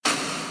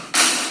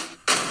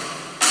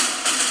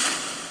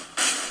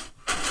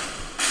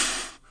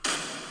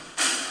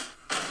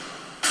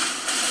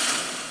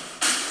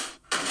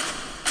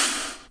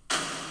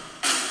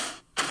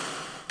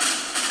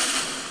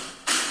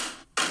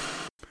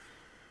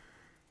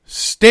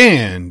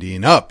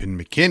Standing up in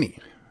McKinney.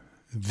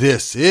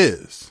 This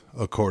is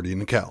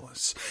According to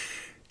Callus.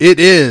 It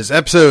is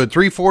episode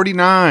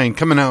 349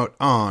 coming out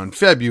on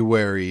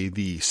February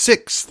the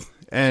 6th,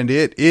 and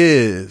it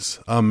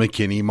is a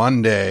McKinney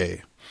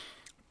Monday.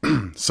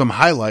 Some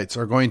highlights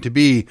are going to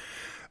be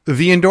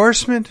the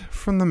endorsement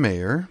from the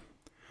mayor,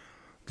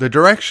 the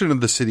direction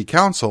of the city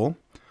council,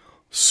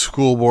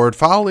 school board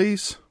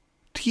follies,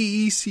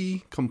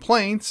 TEC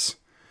complaints,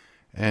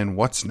 and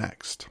what's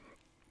next.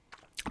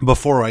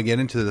 Before I get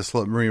into this,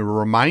 let me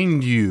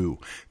remind you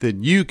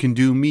that you can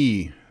do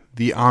me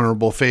the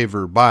honorable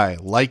favor by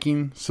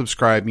liking,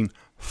 subscribing,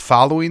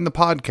 following the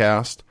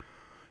podcast,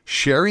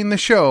 sharing the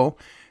show,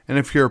 and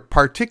if you're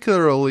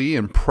particularly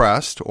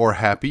impressed or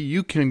happy,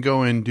 you can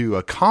go and do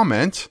a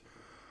comment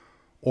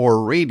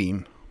or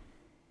rating.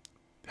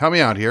 Help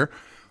me out here.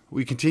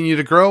 We continue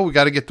to grow. We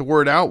got to get the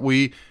word out.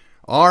 We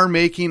are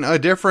making a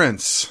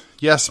difference.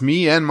 Yes,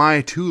 me and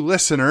my 2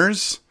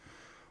 listeners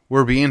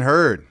were being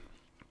heard.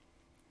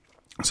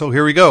 So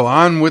here we go,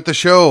 on with the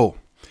show.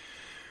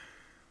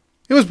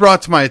 It was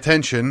brought to my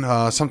attention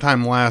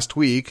sometime last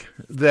week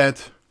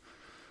that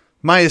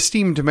my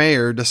esteemed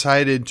mayor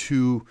decided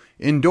to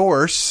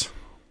endorse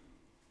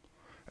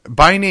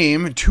by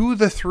name 2 of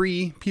the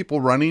 3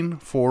 people running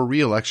for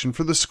re-election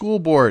for the school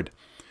board.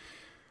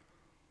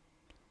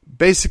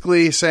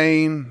 Basically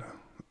saying,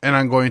 and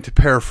I'm going to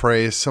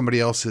paraphrase somebody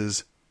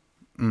else's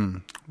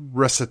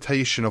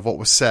recitation of what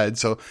was said,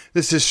 so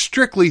this is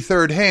strictly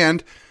third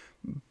hand,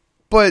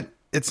 but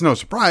it's no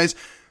surprise.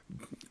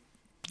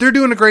 They're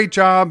doing a great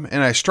job,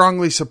 and I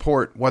strongly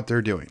support what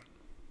they're doing.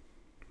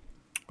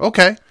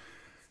 Okay.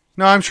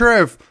 Now, I'm sure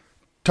I've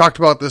talked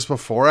about this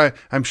before.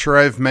 I'm sure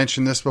I've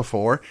mentioned this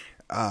before.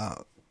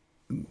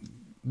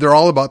 They're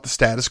all about the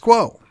status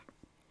quo.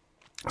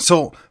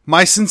 So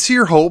my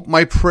sincere hope,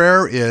 my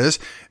prayer is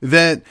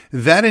that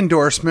that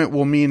endorsement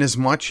will mean as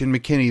much in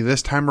McKinney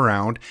this time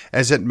around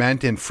as it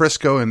meant in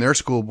Frisco in their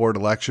school board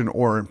election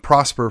or in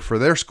Prosper for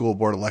their school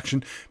board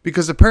election,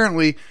 because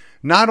apparently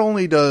not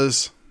only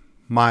does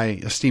my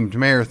esteemed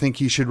mayor think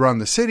he should run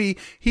the city,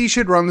 he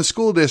should run the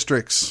school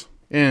districts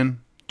in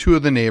 2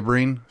 of the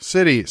neighboring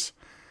cities.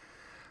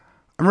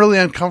 I'm really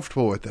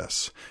uncomfortable with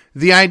this.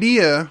 The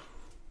idea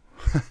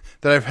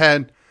that I've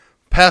had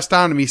passed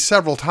on to me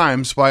several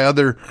times by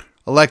other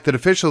elected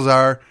officials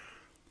are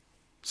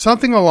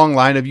something along the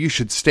line of you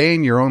should stay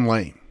in your own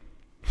lane.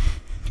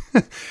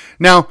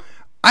 Now,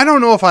 I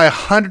don't know if I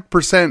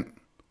 100%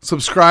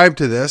 subscribe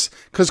to this,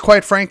 because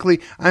quite frankly,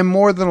 I'm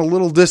more than a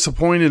little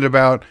disappointed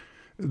about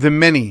the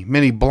many,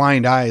 many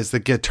blind eyes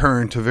that get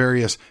turned to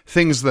various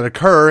things that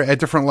occur at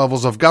different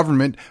levels of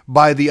government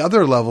by the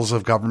other levels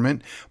of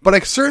government. But I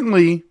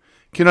certainly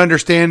can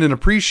understand and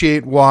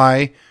appreciate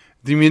why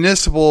the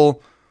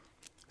municipal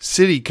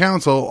city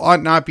council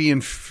ought not be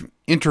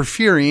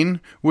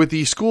interfering with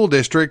the school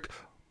district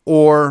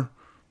or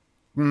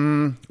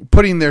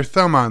putting their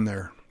thumb on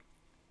there.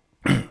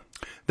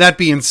 That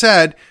being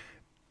said,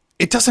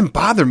 it doesn't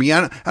bother me.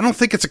 I don't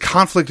think it's a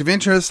conflict of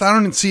interest. I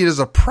don't see it as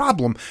a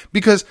problem,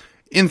 because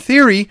in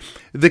theory,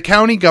 the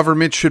county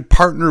government should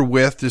partner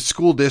with the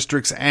school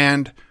districts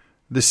and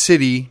the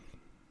city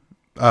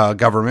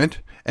government,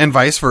 and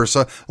vice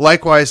versa.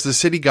 Likewise, the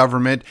city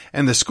government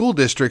and the school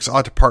districts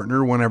ought to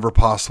partner whenever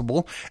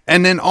possible.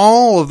 And then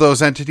all of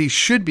those entities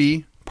should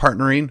be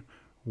partnering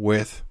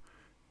with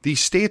the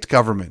state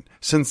government,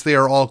 since they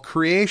are all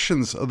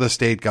creations of the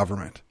state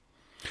government.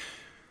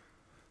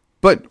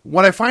 But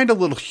what I find a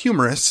little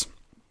humorous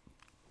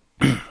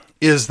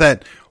is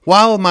that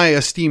while my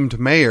esteemed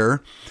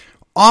mayor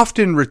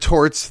often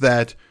retorts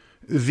that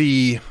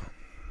the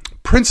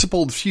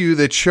principled few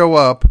that show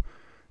up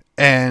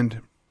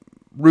and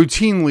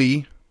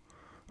routinely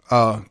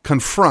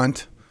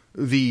confront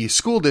the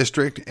school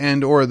district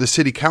and or the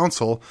city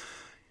council,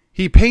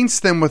 he paints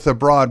them with a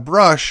broad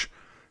brush,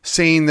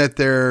 saying that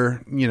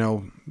they're,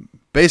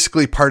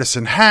 basically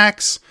partisan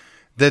hacks,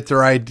 that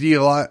they're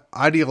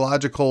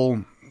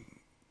ideological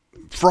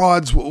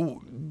frauds,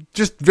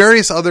 just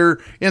various other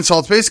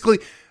insults, basically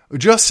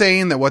just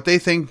saying that what they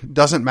think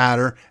doesn't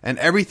matter, and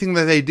everything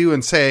that they do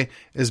and say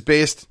is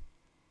based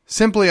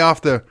simply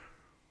off the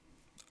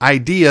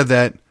idea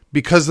that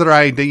because their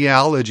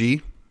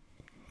ideology,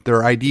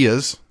 their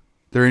ideas,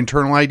 their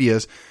internal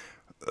ideas,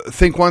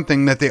 think one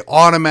thing, that they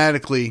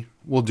automatically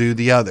will do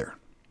the other.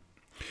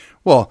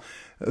 Well,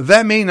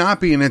 that may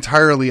not be an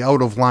entirely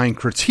out-of-line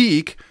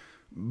critique,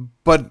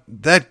 but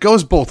that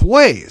goes both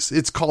ways.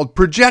 It's called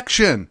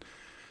projection.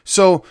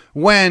 So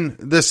when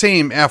the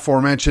same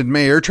aforementioned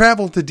mayor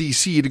traveled to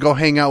D.C. to go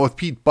hang out with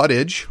Pete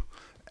Buttigieg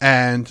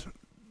and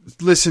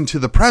listen to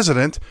the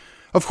president,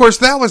 of course,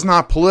 that was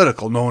not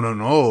political.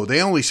 No.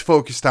 They only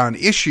focused on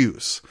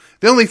issues.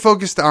 They only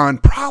focused on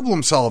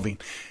problem solving.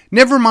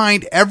 Never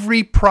mind,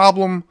 every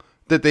problem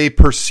that they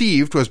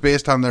perceived was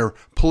based on their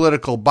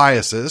political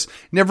biases.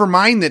 Never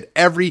mind that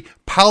every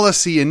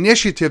policy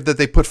initiative that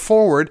they put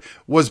forward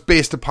was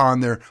based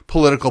upon their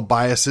political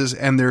biases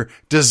and their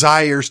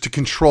desires to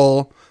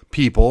control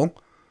people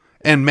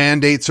and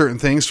mandate certain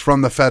things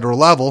from the federal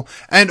level.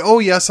 And oh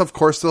yes, of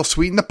course, they'll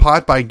sweeten the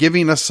pot by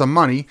giving us some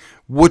money,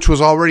 which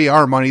was already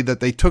our money that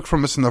they took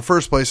from us in the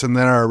first place and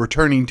then are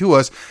returning to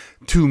us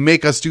to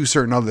make us do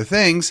certain other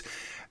things.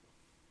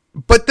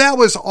 But that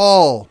was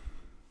all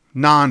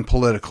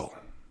non-political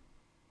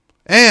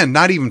and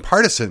not even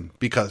partisan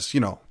because,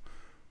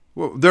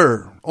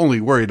 they're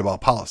only worried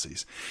about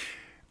policies.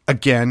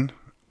 Again,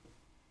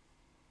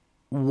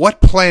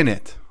 what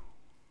planet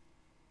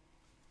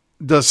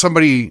does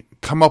somebody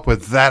come up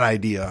with that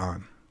idea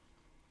on?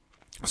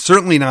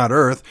 Certainly not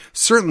Earth,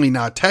 certainly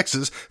not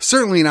Texas,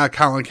 certainly not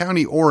Collin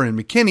County or in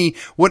McKinney.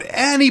 Would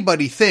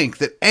anybody think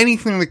that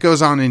anything that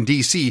goes on in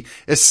DC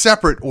is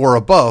separate or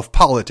above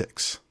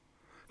politics?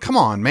 Come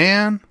on,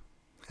 man.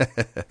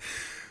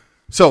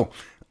 So,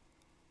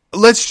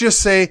 let's just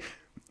say,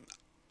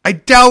 I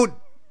doubt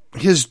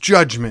his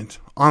judgment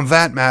on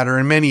that matter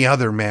and many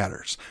other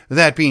matters.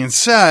 That being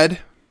said,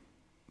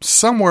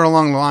 somewhere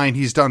along the line,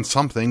 he's done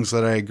some things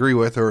that I agree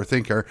with or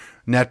think are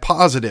net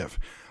positive.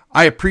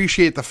 I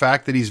appreciate the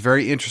fact that he's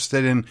very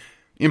interested in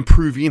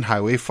improving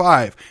Highway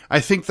 5.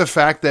 I think the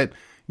fact that,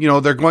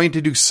 they're going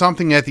to do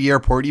something at the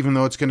airport, even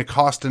though it's going to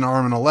cost an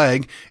arm and a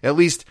leg, at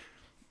least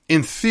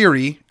in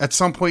theory, at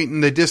some point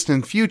in the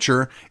distant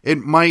future, it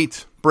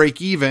might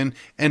break even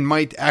and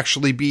might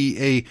actually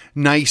be a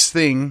nice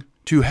thing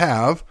to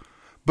have.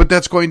 But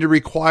that's going to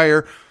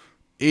require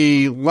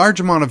a large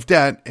amount of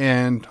debt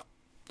and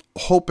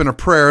hope and a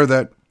prayer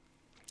that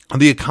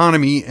the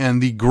economy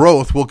and the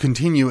growth will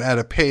continue at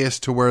a pace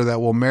to where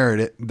that will merit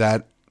it,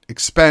 that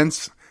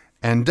expense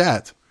and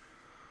debt.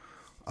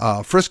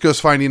 Frisco's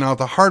finding out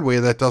the hard way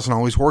that doesn't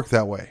always work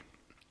that way.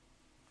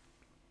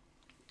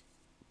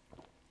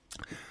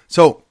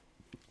 So,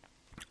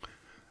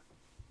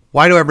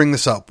 why do I bring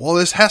this up? Well,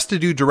 this has to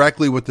do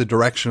directly with the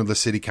direction of the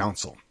city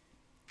council.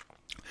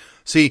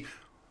 See,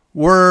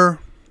 we're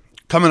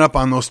coming up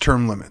on those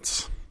term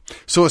limits.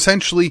 So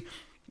essentially,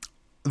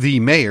 the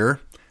mayor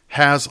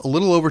has a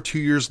little over 2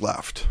 years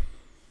left.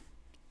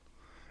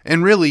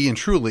 And really and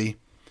truly,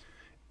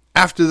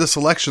 after this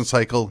election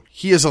cycle,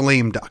 he is a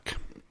lame duck.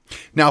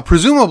 Now,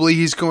 presumably,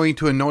 he's going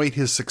to anoint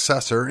his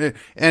successor.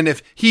 And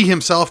if he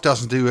himself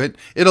doesn't do it,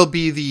 it'll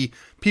be the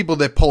people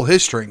that pull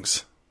his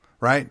strings,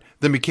 right?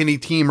 The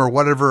McKinney team or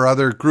whatever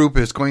other group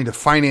is going to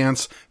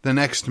finance the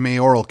next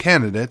mayoral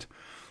candidate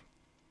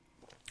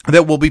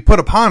that will be put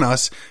upon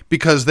us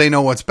because they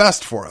know what's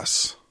best for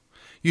us.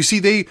 You see,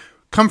 they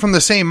come from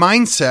the same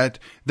mindset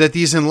that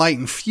these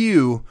enlightened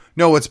few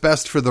know what's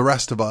best for the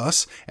rest of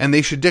us, and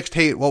they should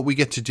dictate what we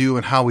get to do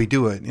and how we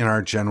do it in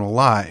our general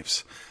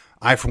lives.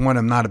 I, for one,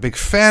 am not a big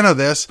fan of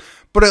this,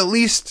 but at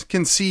least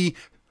can see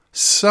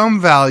some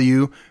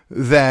value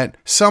that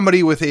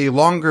somebody with a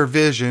longer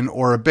vision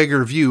or a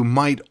bigger view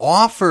might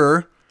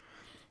offer.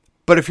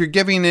 But if you're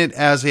giving it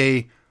as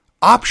a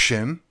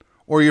option,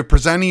 or you're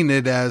presenting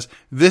it as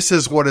this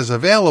is what is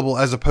available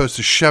as opposed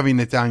to shoving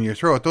it down your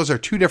throat, those are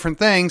two different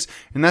things,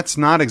 and that's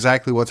not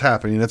exactly what's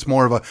happening. It's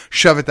more of a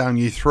shove it down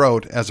your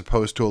throat as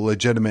opposed to a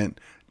legitimate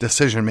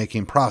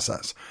decision-making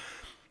process.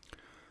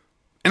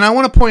 And I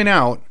want to point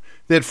out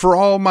that for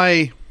all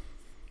my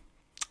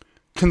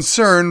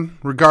concern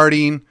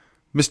regarding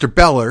Mr.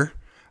 Beller,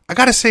 I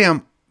got to say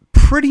I'm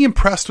pretty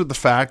impressed with the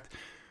fact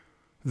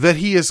that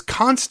he is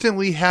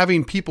constantly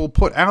having people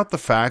put out the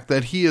fact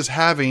that he is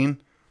having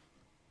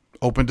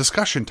open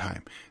discussion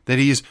time, that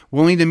he's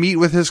willing to meet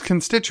with his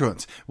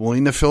constituents,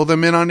 willing to fill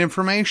them in on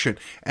information,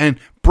 and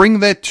bring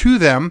that to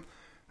them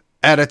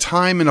at a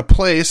time and a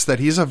place that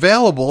he's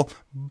available,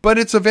 but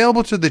it's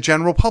available to the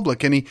general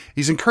public, and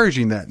he's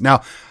encouraging that.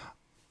 Now,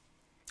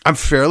 I'm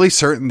fairly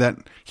certain that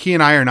he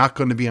and I are not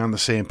going to be on the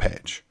same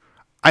page.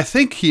 I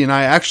think he and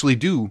I actually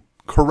do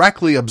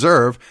correctly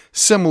observe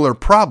similar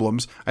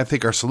problems. I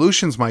think our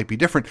solutions might be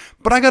different,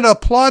 but I got to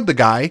applaud the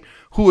guy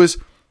who is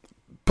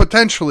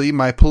potentially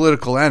my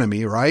political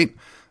enemy, right,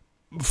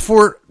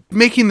 for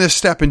making this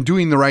step and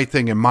doing the right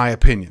thing, in my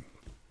opinion.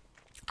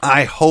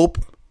 I hope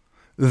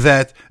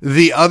that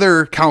the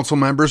other council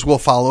members will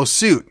follow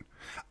suit.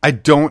 I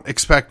don't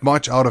expect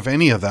much out of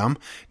any of them.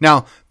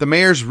 Now, the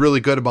mayor's really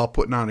good about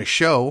putting on a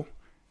show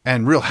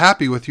and real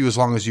happy with you as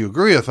long as you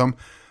agree with him,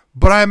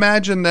 but I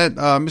imagine that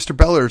Mr.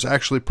 Beller is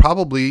actually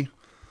probably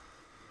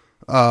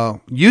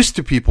used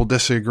to people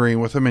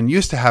disagreeing with him and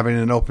used to having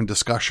an open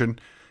discussion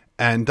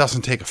and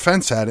doesn't take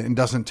offense at it and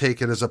doesn't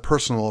take it as a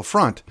personal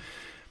affront.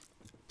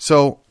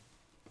 So,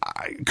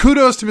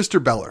 kudos to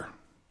Mr. Beller.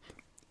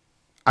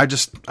 I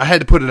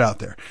had to put it out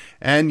there.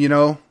 And,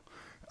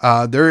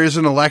 there is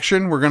an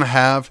election. We're going to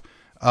have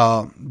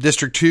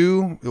District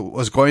 2. It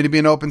was going to be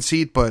an open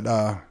seat, but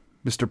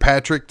Mr.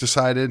 Patrick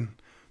decided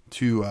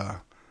to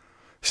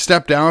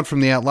step down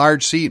from the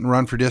at-large seat and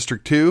run for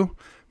District 2.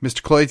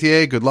 Mr.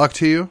 Cloutier, good luck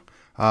to you.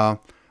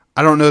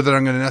 I don't know that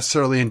I'm going to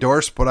necessarily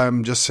endorse, but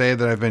I'm just saying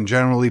that I've been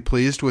generally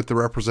pleased with the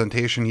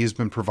representation he's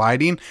been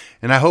providing,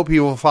 and I hope he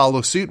will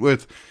follow suit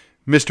with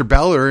Mr.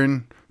 Beller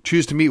and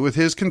choose to meet with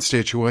his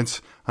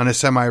constituents on a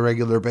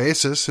semi-regular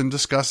basis and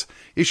discuss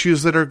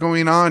issues that are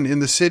going on in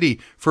the city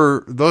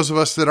for those of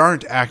us that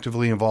aren't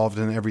actively involved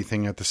in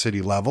everything at the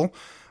city level.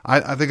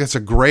 I think it's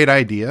a great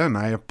idea, and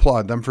I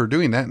applaud them for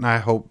doing that, and I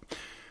hope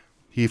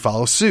he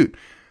follows suit.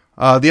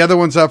 The other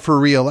one's up for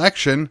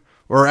re-election,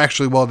 or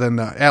actually, then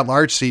the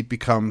at-large seat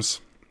becomes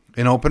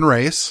an open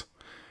race.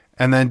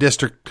 And then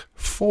District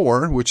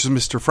 4, which is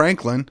Mr.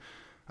 Franklin,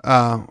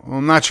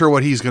 I'm not sure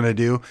what he's going to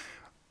do.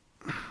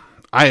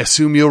 I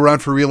assume you'll run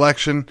for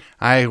re-election.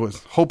 I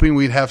was hoping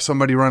we'd have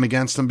somebody run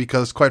against him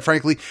because, quite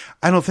frankly,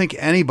 I don't think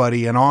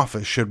anybody in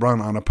office should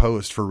run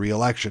unopposed for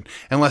re-election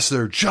unless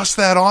they're just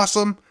that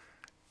awesome.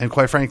 And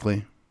quite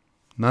frankly,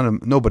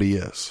 nobody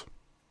is.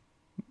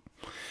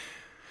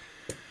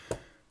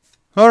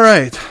 All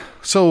right.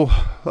 So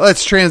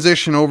let's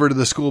transition over to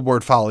the school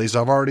board follies.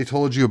 I've already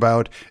told you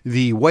about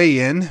the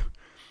weigh-in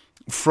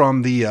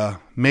from the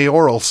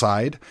mayoral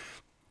side.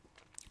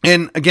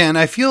 And again,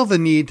 I feel the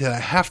need to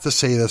have to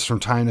say this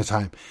from time to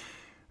time.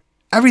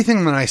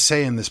 Everything that I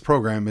say in this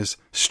program is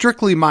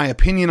strictly my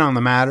opinion on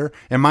the matter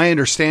and my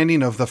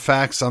understanding of the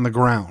facts on the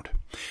ground.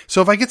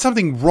 So if I get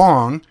something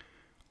wrong,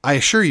 I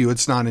assure you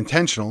it's not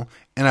intentional,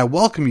 and I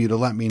welcome you to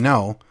let me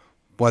know,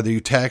 whether you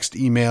text,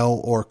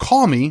 email, or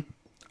call me.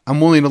 I'm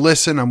willing to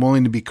listen. I'm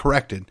willing to be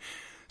corrected.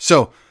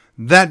 So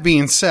that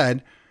being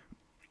said,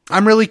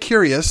 I'm really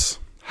curious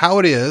how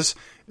it is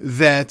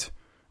that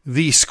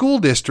the school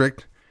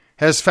district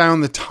has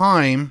found the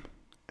time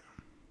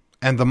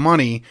and the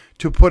money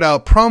to put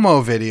out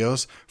promo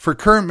videos for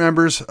current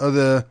members of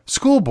the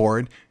school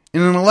board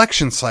in an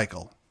election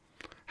cycle.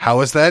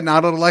 How is that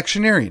not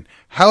electioneering?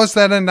 How is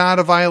that not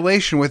a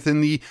violation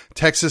within the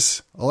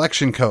Texas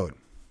election code?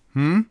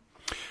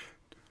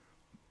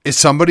 Is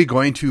somebody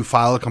going to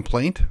file a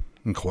complaint?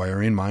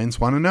 Inquiring minds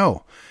want to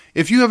know.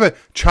 If you have a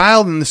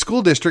child in the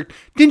school district,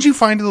 didn't you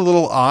find it a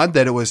little odd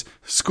that it was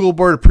School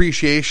Board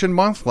Appreciation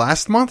Month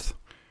last month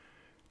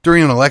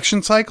during an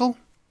election cycle?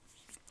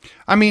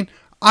 I mean,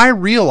 I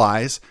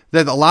realize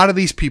that a lot of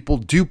these people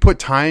do put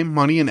time,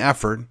 money, and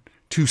effort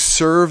to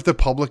serve the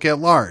public at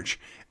large.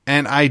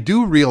 And I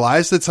do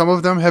realize that some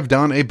of them have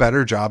done a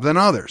better job than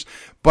others.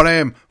 But I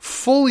am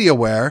fully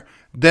aware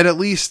that at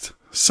least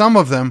some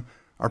of them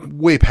are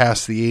way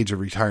past the age of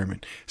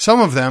retirement. Some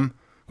of them,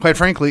 quite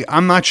frankly,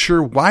 I'm not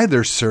sure why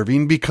they're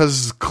serving,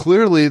 because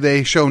clearly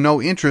they show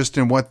no interest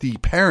in what the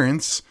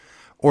parents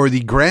or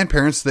the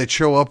grandparents that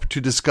show up to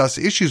discuss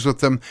issues with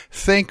them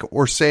think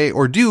or say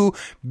or do,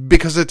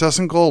 because it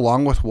doesn't go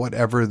along with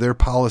whatever their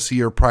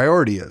policy or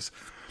priority is.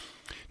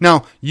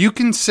 Now, you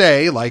can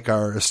say, like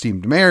our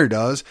esteemed mayor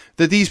does,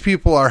 that these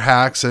people are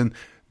hacks and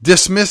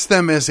dismiss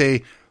them as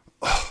a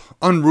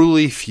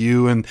unruly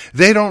few and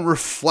they don't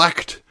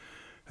reflect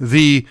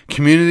the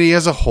community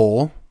as a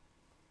whole.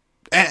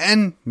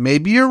 And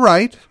maybe you're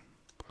right,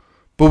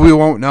 but we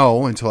won't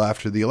know until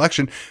after the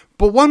election.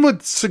 But one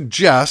would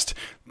suggest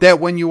that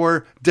when you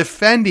are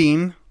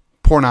defending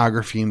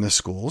pornography in the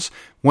schools,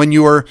 when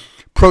you are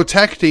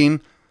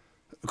protecting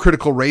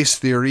critical race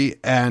theory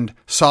and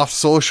soft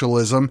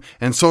socialism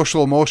and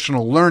social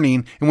emotional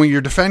learning, and when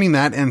you're defending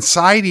that and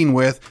siding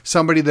with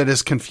somebody that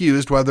is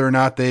confused whether or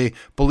not they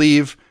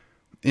believe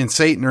in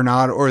Satan or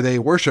not, or they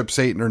worship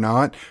Satan or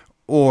not,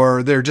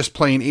 or they're just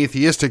plain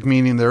atheistic,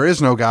 meaning there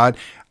is no God,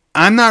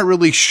 I'm not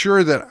really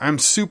sure that I'm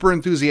super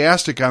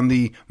enthusiastic on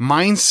the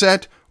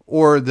mindset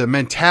or the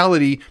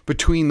mentality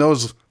between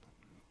those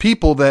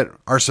people that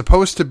are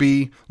supposed to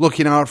be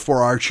looking out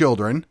for our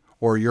children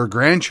or your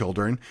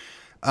grandchildren,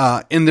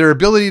 in their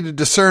ability to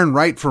discern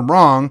right from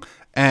wrong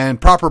and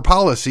proper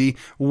policy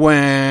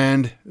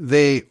when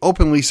they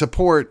openly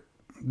support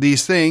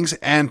these things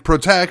and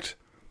protect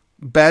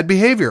bad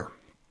behavior.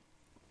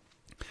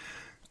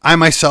 I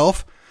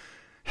myself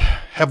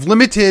have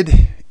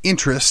limited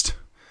interest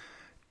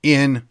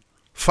in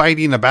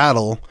fighting a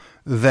battle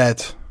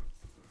that,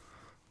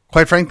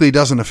 quite frankly,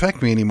 doesn't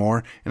affect me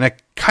anymore. And I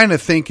kind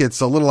of think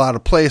it's a little out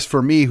of place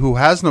for me, who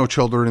has no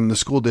children in the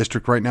school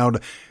district right now,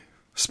 to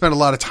spend a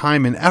lot of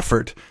time and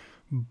effort.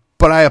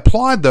 But I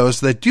applaud those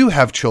that do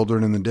have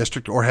children in the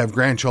district or have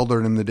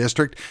grandchildren in the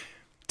district,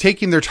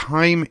 taking their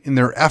time and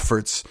their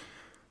efforts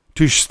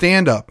to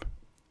stand up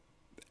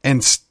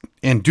and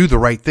do the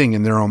right thing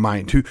in their own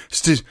mind,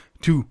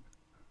 to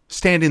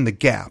stand in the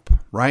gap,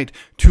 right?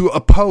 To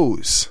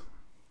oppose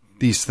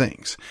these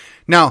things.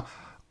 Now,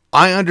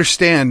 I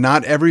understand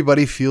not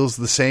everybody feels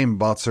the same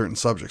about certain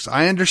subjects.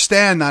 I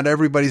understand not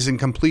everybody's in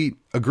complete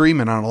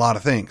agreement on a lot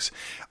of things.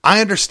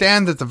 I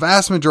understand that the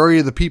vast majority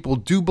of the people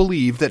do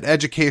believe that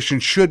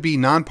education should be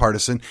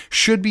nonpartisan,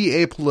 should be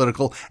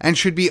apolitical, and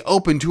should be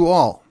open to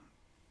all.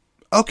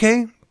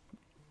 Okay.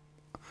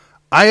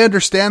 I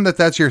understand that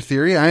that's your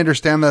theory. I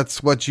understand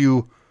that's what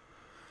you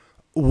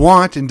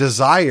want and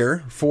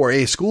desire for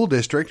a school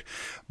district,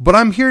 but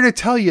I'm here to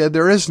tell you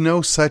there is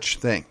no such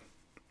thing.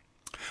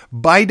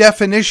 By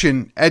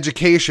definition,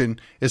 education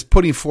is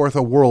putting forth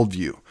a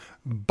worldview.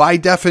 By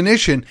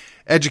definition,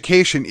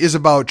 education is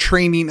about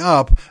training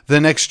up the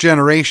next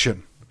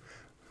generation.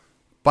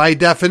 By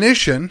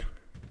definition,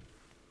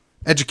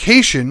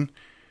 education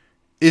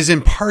is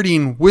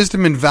imparting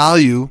wisdom and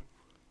value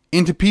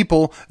into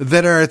people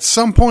that are at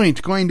some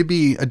point going to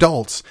be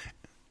adults.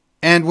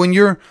 And when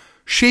you're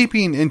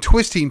shaping and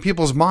twisting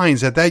people's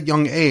minds at that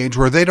young age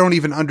where they don't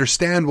even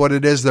understand what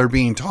it is they're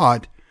being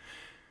taught,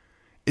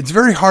 it's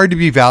very hard to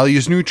be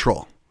values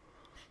neutral.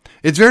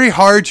 It's very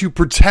hard to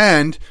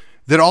pretend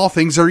that all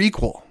things are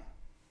equal.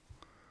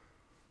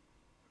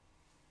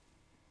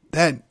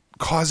 That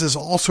causes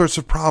all sorts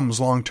of problems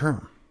long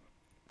term.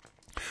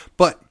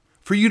 But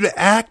for you to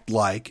act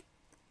like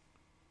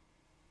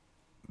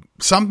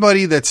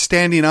somebody that's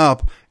standing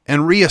up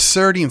and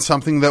reasserting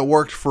something that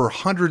worked for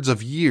hundreds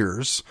of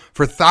years,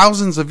 for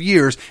thousands of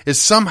years,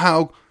 is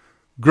somehow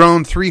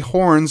grown 3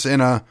 horns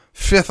and a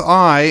 5th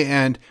eye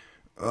and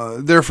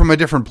they're from a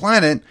different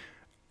planet,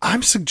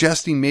 I'm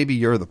suggesting maybe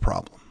you're the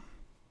problem.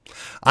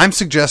 I'm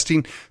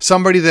suggesting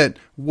somebody that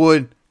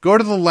would go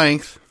to the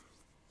length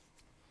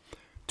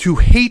to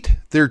hate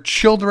their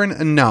children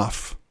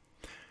enough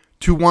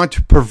to want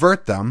to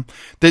pervert them,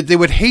 that they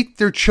would hate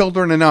their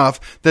children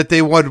enough that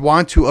they would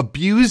want to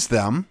abuse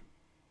them.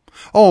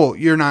 Oh,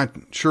 you're not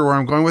sure where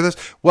I'm going with this?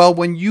 Well,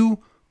 when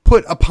you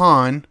put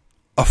upon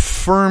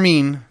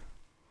affirming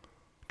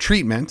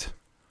treatment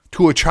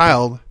to a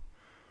child,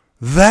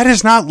 that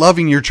is not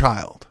loving your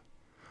child.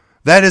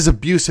 That is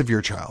abuse of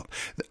your child.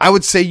 I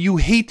would say you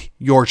hate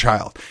your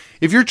child.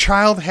 If your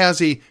child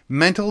has a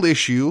mental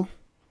issue,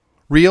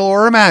 real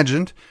or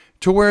imagined,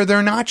 to where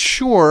they're not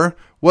sure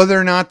whether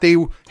or not they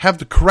have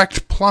the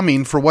correct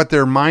plumbing for what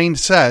their mind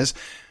says,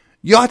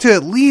 you ought to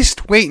at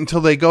least wait until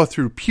they go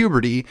through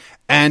puberty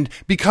and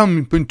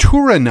become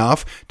mature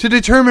enough to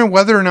determine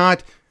whether or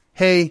not,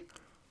 hey,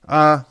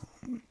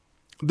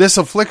 this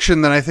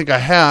affliction that I think I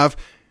have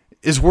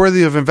is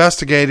worthy of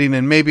investigating,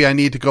 and maybe I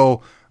need to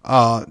go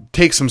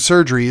take some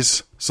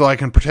surgeries so I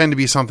can pretend to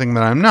be something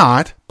that I'm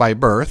not by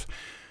birth.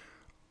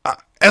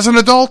 As an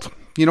adult,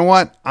 you know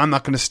what? I'm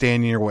not going to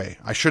stand in your way.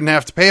 I shouldn't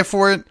have to pay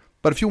for it,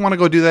 but if you want to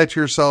go do that to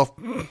yourself,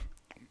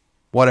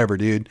 whatever,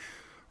 dude,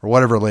 or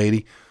whatever,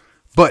 lady.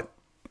 But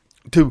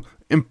to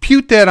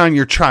impute that on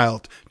your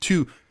child,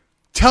 to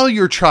tell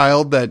your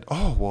child that,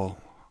 oh, well,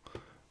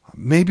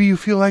 maybe you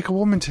feel like a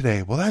woman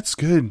today. Well, that's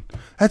good.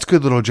 That's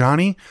good, little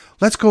Johnny.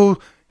 Let's go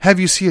have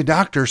you see a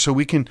doctor so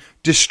we can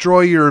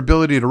destroy your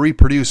ability to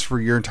reproduce for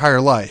your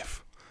entire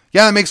life.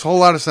 Yeah, that makes a whole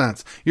lot of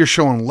sense. You're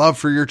showing love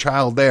for your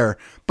child there.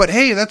 But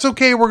hey, that's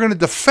okay. We're going to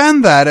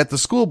defend that at the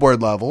school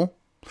board level.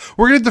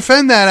 We're going to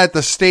defend that at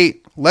the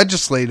state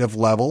legislative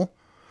level.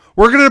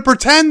 We're going to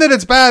pretend that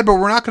it's bad, but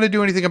we're not going to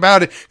do anything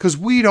about it because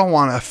we don't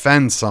want to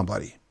offend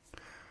somebody.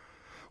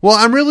 Well,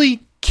 I'm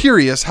really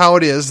curious how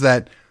it is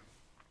that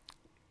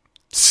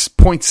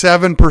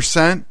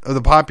 0.7% of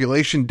the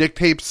population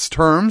dictates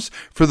terms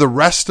for the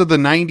rest of the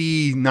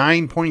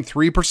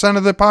 99.3%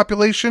 of the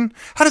population.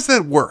 How does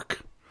that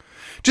work?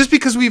 Just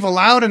because we've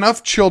allowed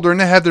enough children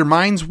to have their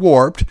minds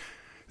warped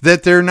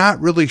that they're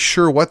not really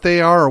sure what they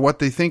are or what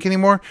they think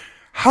anymore,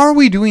 how are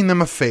we doing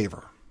them a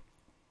favor?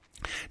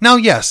 Now,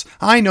 yes,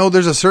 I know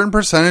there's a certain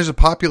percentage of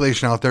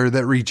population out there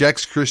that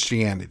rejects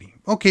Christianity.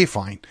 Okay,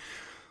 fine.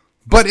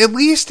 But at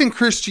least in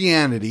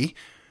Christianity,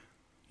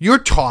 you're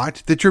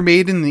taught that you're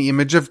made in the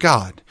image of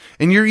God,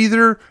 and you're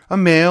either a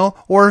male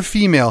or a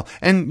female,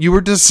 and you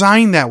were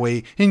designed that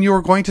way, and you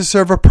are going to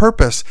serve a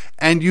purpose,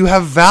 and you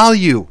have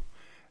value,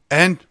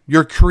 and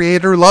your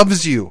Creator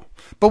loves you.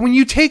 But when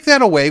you take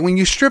that away, when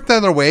you strip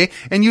that away,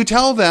 and you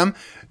tell them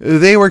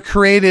they were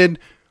created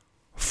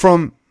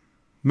from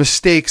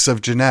mistakes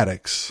of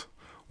genetics,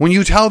 when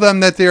you tell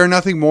them that they are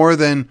nothing more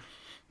than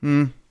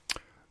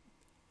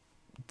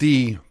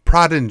the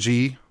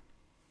progeny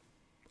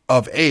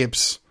of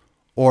apes,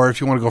 or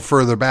if you want to go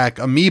further back,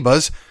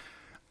 amoebas,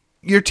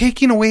 you're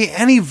taking away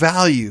any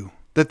value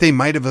that they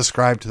might have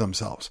ascribed to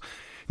themselves.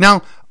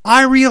 Now,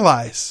 I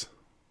realize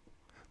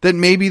that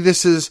maybe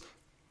this is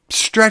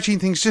stretching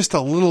things just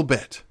a little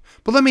bit,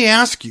 but let me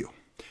ask you.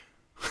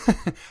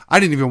 I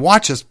didn't even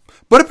watch this,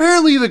 but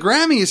apparently the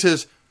Grammys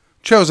has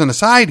chosen a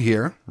side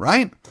here,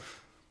 right?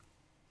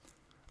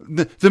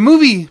 The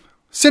movie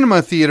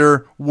cinema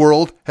theater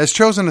world has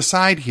chosen a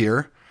side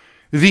here.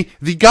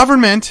 The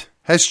government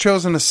has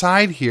chosen a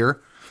side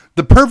here.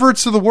 The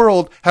perverts of the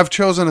world have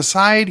chosen a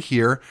side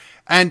here.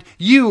 And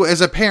you,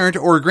 as a parent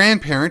or a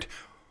grandparent,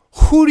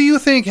 who do you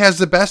think has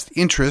the best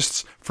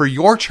interests for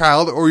your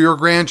child or your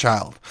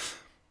grandchild?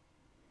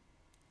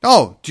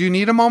 Oh, do you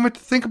need a moment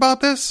to think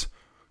about this?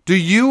 Do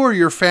you or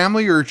your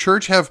family or your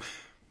church have,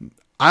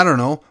 I don't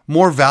know,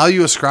 more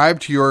value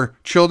ascribed to your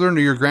children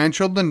or your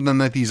grandchildren than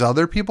that these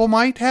other people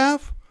might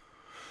have?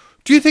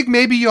 Do you think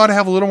maybe you ought to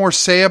have a little more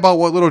say about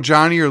what little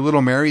Johnny or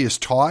little Mary is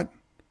taught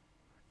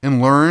and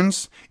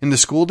learns in the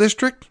school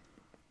district?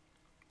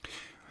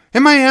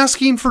 Am I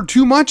asking for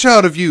too much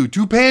out of you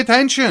to pay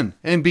attention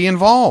and be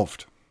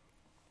involved?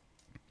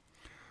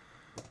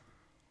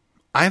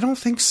 I don't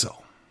think so.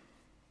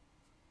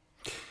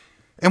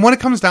 And when it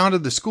comes down to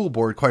the school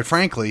board, quite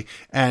frankly,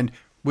 and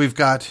we've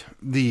got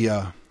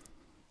the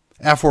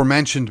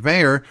aforementioned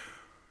mayor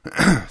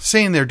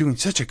saying they're doing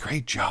such a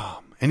great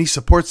job and he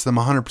supports them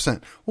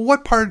 100%. Well,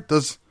 what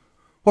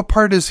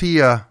part is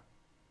he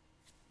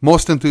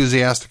most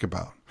enthusiastic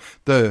about?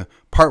 The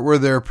part where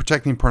they're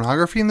protecting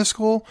pornography in the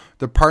school?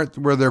 The part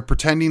where they're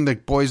pretending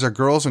that boys are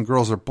girls and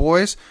girls are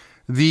boys?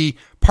 The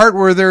part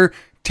where they're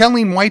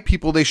telling white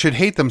people they should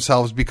hate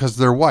themselves because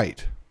they're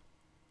white?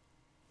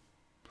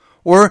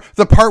 Or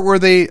the part where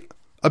they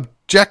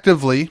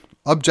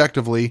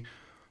objectively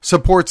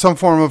support some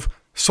form of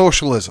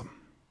socialism?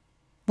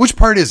 Which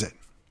part is it?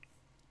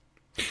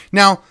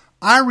 Now,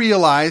 I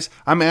realize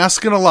I'm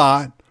asking a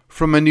lot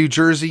from a New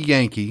Jersey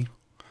Yankee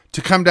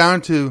to come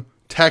down to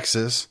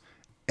Texas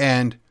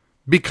and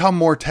become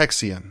more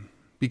Texian,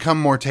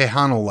 become more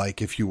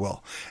Tejano-like, if you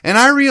will. And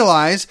I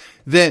realize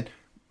that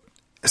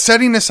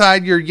setting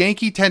aside your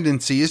Yankee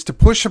tendencies to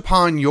push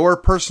upon your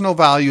personal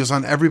values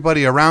on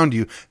everybody around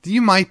you, that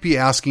you might be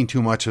asking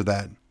too much of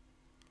that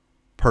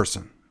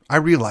person. I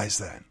realize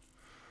that.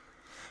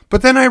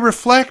 But then I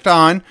reflect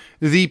on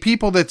the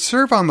people that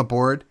serve on the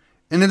board,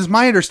 and it is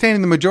my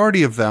understanding the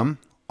majority of them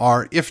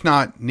are, if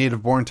not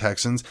native-born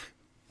Texans,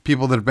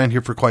 people that have been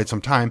here for quite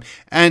some time,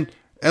 and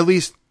at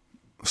least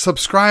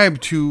subscribe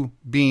to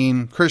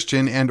being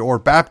Christian and or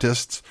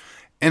Baptists.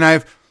 And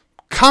I've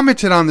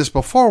commented on this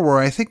before where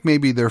I think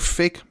maybe they're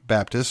fake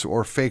Baptists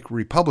or fake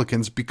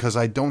Republicans because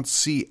I don't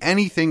see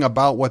anything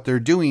about what they're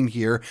doing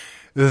here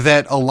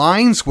that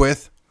aligns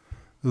with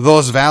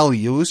those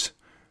values,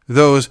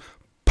 those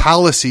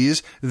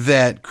policies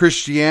that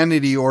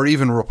Christianity or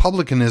even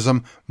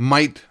Republicanism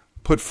might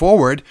put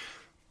forward.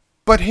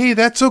 But hey,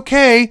 that's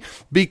okay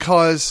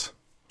because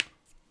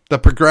the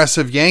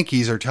progressive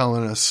Yankees are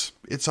telling us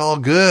it's all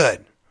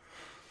good.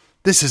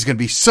 This is going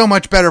to be so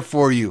much better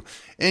for you.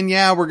 And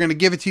yeah, we're going to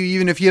give it to you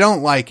even if you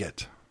don't like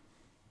it.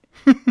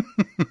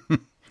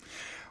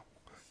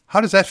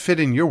 How does that fit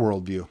in your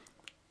worldview?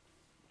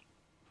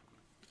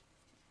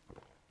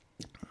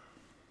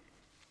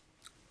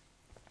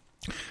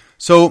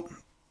 So,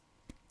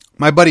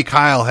 my buddy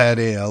Kyle had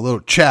a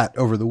little chat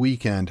over the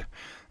weekend,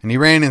 and he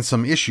ran in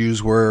some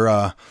issues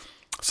where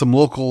some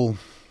local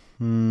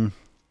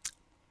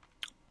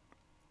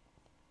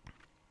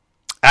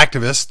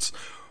activists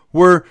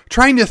were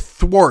trying to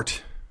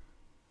thwart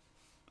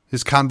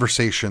his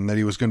conversation that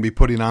he was going to be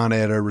putting on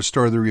at a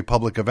Restore the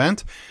Republic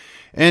event.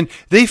 And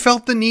they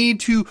felt the need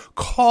to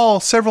call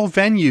several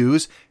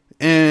venues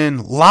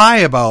and lie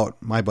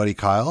about my buddy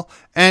Kyle.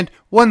 And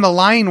when the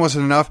lying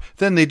wasn't enough,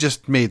 then they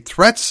just made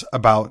threats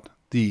about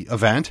the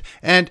event.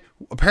 And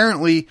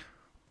apparently,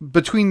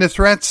 between the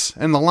threats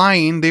and the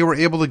lying, they were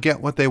able to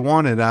get what they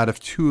wanted out of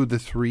 2 of the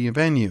 3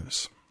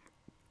 venues.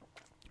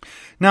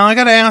 Now, I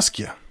got to ask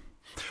you,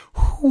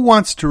 who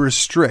wants to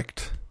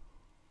restrict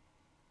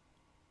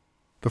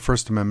the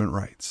First Amendment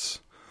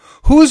rights?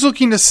 Who is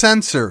looking to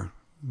censor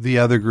the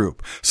other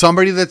group?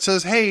 Somebody that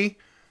says, hey,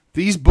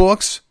 these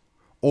books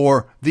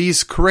or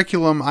these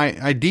curriculum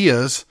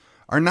ideas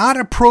are not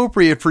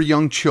appropriate for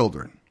young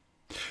children.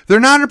 They're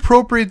not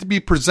appropriate to be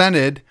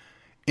presented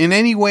in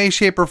any way,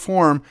 shape, or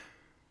form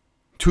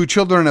to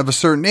children of a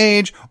certain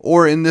age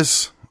or in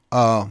this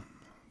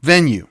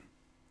venue.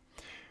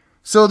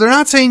 So they're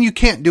not saying you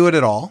can't do it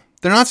at all.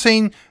 They're not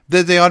saying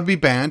that they ought to be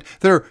banned.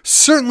 They're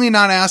certainly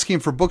not asking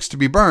for books to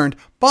be burned,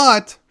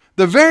 but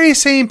the very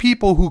same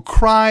people who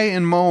cry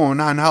and moan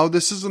on how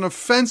this is an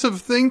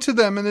offensive thing to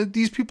them and that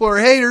these people are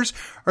haters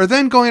are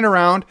then going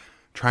around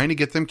trying to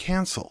get them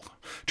canceled,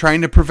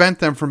 trying to prevent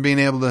them from being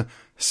able to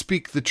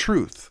speak the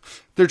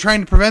truth. They're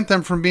trying to prevent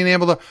them from being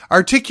able to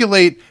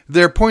articulate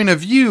their point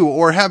of view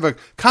or have a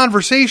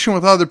conversation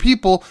with other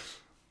people.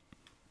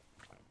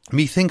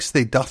 Methinks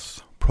they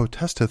doth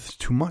protesteth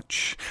too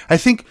much. I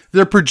think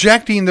they're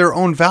projecting their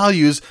own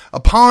values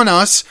upon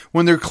us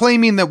when they're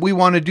claiming that we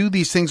want to do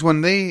these things when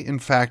they, in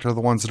fact, are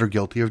the ones that are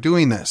guilty of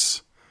doing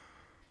this.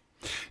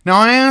 Now,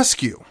 I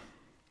ask you,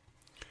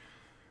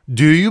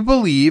 do you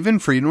believe in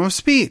freedom of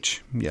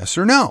speech? Yes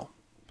or no?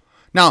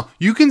 Now,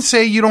 you can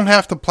say you don't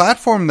have to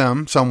platform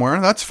them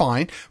somewhere. That's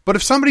fine. But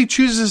if somebody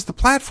chooses to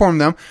platform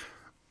them,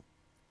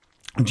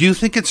 do you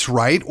think it's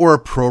right or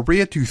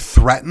appropriate to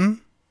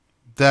threaten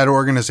that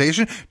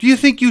organization? Do you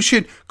think you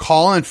should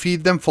call and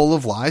feed them full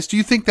of lies? Do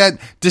you think that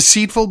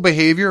deceitful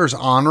behavior is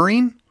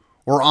honoring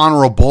or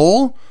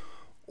honorable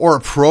or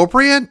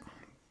appropriate?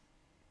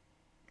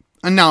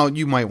 And now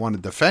you might want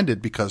to defend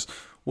it because,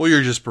 well,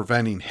 you're just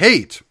preventing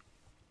hate.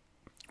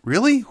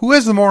 Really? Who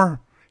has the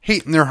more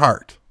hate in their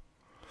heart?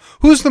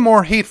 Who's the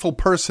more hateful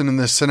person in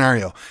this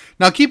scenario?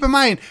 Now keep in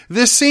mind,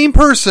 this same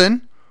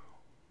person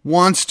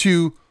wants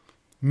to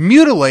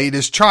mutilate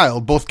his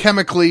child, both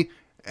chemically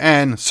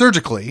and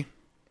surgically,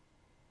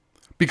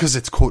 because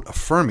it's, quote,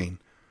 affirming.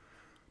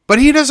 But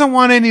he doesn't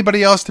want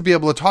anybody else to be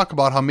able to talk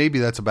about how maybe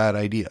that's a bad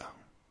idea.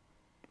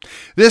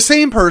 This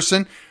same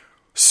person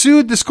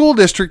sued the school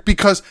district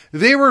because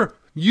they were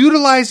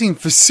utilizing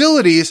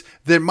facilities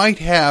that might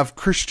have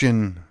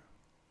Christian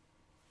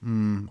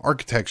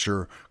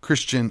architecture,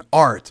 Christian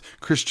art,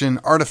 Christian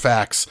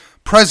artifacts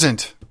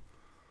present.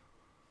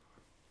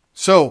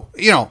 So,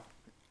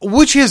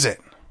 which is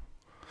it?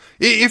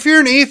 If you're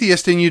an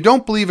atheist and you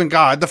don't believe in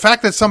God, the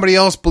fact that somebody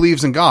else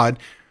believes in God,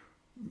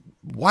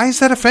 why does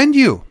that offend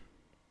you?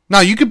 Now,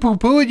 you can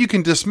poo-poo it, you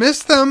can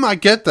dismiss them. I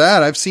get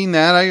that. I've seen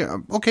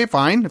that. Okay,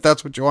 fine, if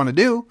that's what you want to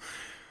do.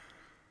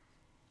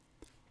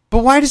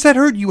 But why does that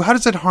hurt you? How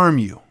does that harm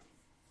you?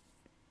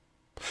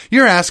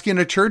 You're asking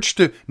a church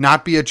to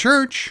not be a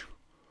church.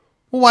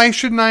 Well, why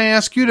shouldn't I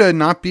ask you to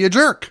not be a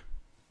jerk?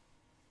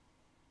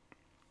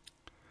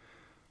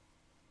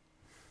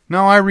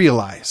 Now, I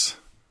realize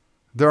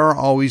there are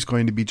always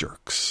going to be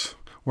jerks.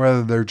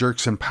 Whether they're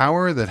jerks in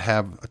power that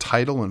have a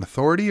title and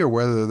authority, or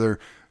whether they're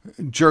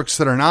jerks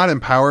that are not in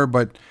power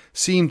but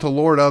seem to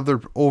lord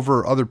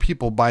over other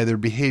people by their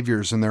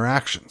behaviors and their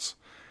actions.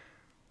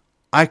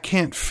 I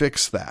can't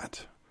fix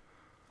that.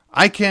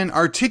 I can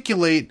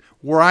articulate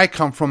where I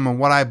come from and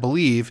what I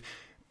believe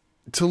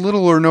to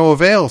little or no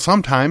avail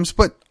sometimes,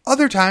 but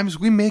other times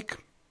we make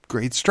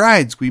great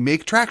strides. We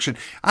make traction.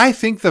 I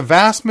think the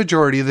vast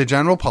majority of the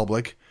general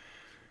public,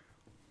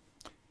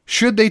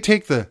 should they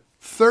take the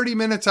 30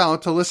 minutes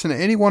out to listen to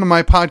any one of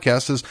my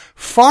podcasts, is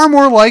far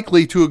more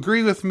likely to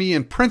agree with me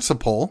in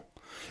principle,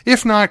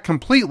 if not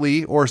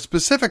completely or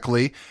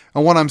specifically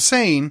on what I'm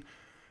saying,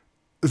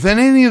 than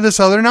any of this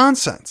other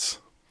nonsense.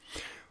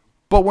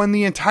 But when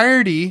the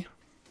entirety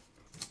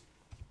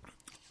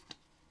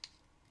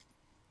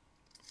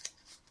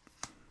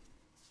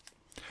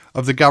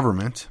of the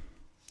government,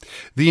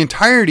 the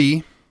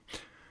entirety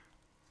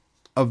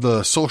of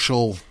the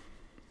social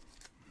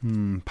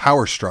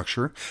power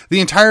structure, the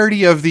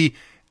entirety of the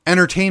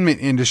entertainment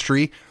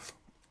industry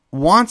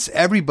wants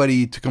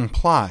everybody to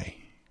comply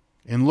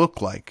and look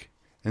like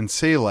and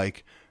say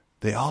like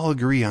they all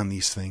agree on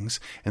these things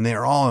and they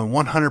are all in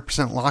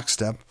 100%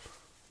 lockstep,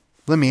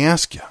 let me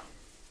ask you,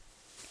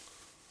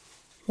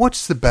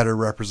 what's the better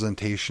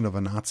representation of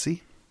a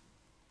Nazi?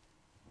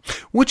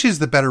 Which is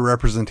the better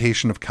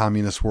representation of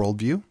communist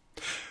worldview?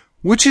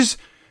 Which is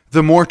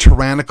the more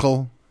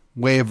tyrannical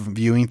way of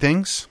viewing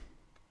things?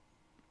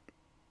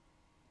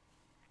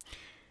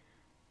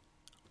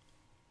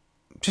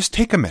 Just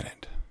take a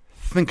minute.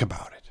 Think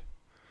about it.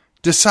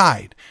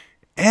 Decide,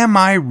 am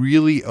I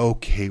really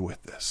okay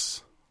with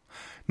this?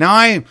 Now,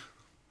 I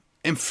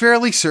am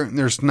fairly certain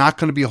there's not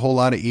going to be a whole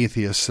lot of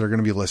atheists that are going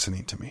to be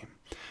listening to me.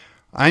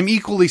 I'm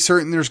equally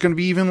certain there's going to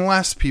be even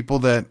less people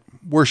that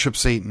worship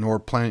Satan or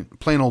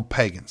plain old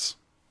pagans.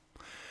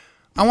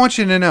 I want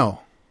you to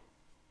know,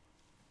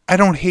 I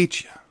don't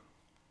hate you.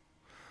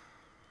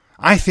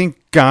 I think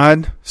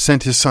God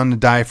sent his son to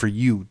die for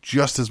you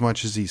just as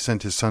much as he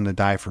sent his son to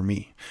die for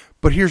me.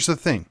 But here's the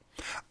thing.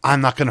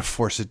 I'm not going to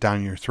force it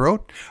down your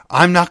throat.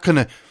 I'm not going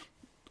to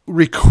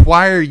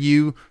require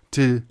you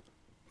to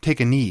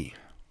take a knee.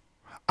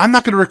 I'm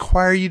not going to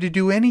require you to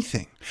do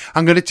anything.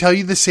 I'm going to tell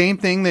you the same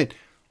thing that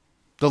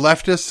the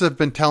leftists have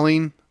been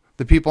telling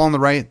the people on the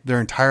right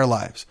their entire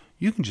lives.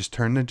 You can just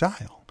turn the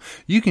dial.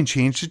 You can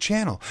change the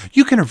channel.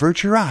 You can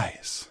avert your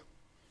eyes.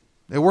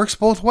 It works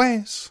both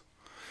ways.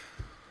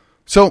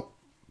 So,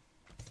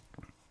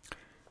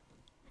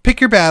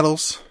 pick your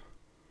battles.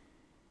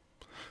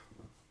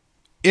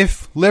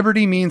 If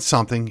liberty means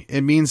something,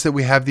 it means that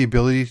we have the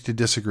ability to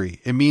disagree.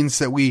 It means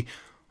that we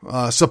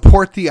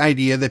support the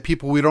idea that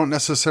people we don't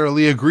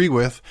necessarily agree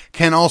with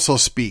can also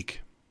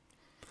speak.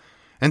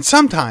 And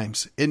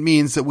sometimes it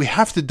means that we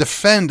have to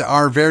defend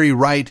our very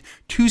right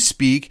to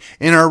speak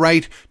and our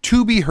right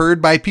to be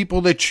heard by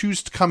people that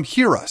choose to come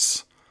hear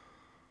us.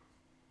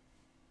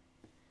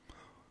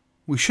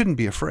 We shouldn't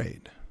be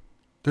afraid.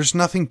 There's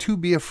nothing to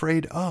be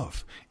afraid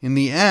of. In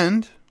the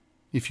end,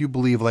 if you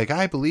believe like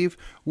I believe,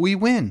 we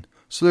win.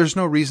 So there's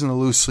no reason to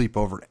lose sleep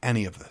over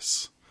any of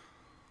this.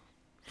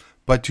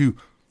 But to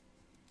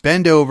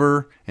bend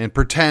over and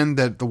pretend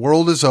that the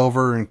world is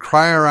over and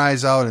cry our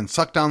eyes out and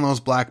suck down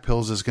those black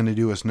pills is going to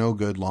do us no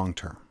good long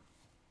term.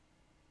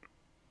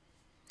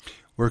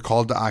 We're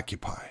called to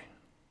occupy.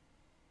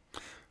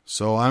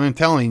 So I'm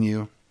telling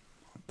you,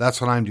 that's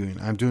what I'm doing.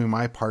 I'm doing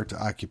my part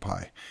to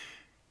occupy.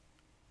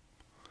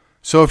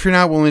 So if you're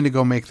not willing to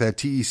go make that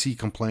TEC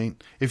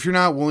complaint, if you're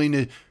not willing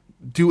to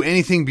do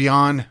anything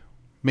beyond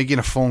making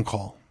a phone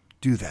call,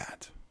 do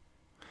that.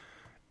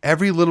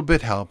 Every little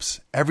bit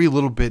helps. Every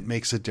little bit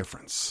makes a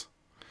difference.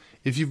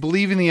 If you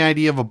believe in the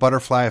idea of a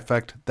butterfly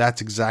effect,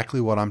 that's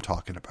exactly what I'm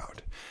talking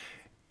about.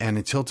 And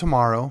until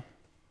tomorrow,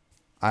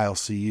 I'll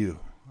see you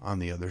on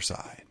the other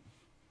side.